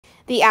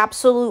The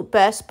absolute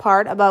best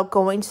part about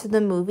going to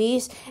the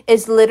movies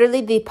is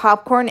literally the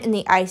popcorn and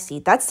the icy.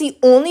 That's the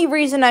only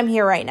reason I'm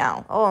here right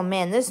now. Oh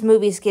man, this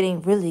movie's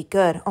getting really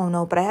good. Oh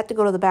no, but I have to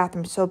go to the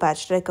bathroom so bad.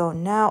 Should I go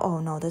now? Oh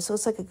no, this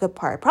looks like a good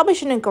part. Probably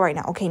shouldn't go right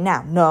now. Okay,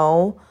 now.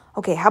 No.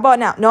 Okay, how about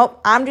now?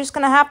 Nope, I'm just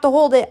gonna have to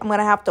hold it. I'm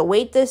gonna have to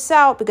wait this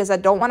out because I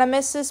don't want to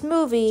miss this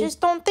movie.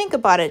 Just don't think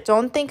about it.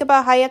 Don't think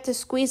about how you have to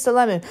squeeze the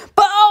lemon.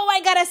 But oh,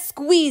 I gotta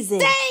squeeze it.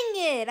 Dang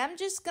it, I'm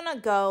just gonna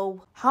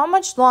go. How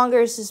much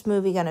longer is this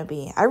movie gonna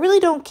be? I really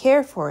don't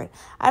care for it.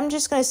 I'm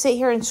just gonna sit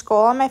here and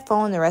scroll on my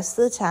phone the rest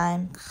of the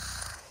time.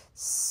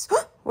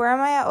 Where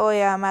am I at? Oh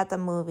yeah, I'm at the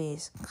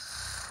movies.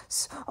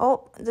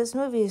 Oh, this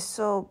movie is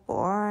so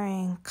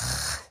boring.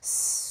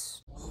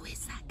 Who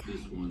is that guy?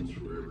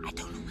 I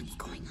don't know what's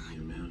going on.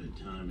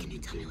 Can you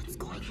tell me what's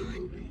going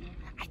on?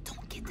 I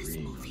don't get this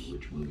movie.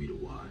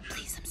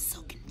 Please, I'm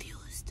so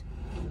confused.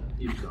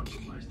 I don't get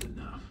it.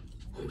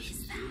 Who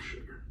is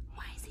that?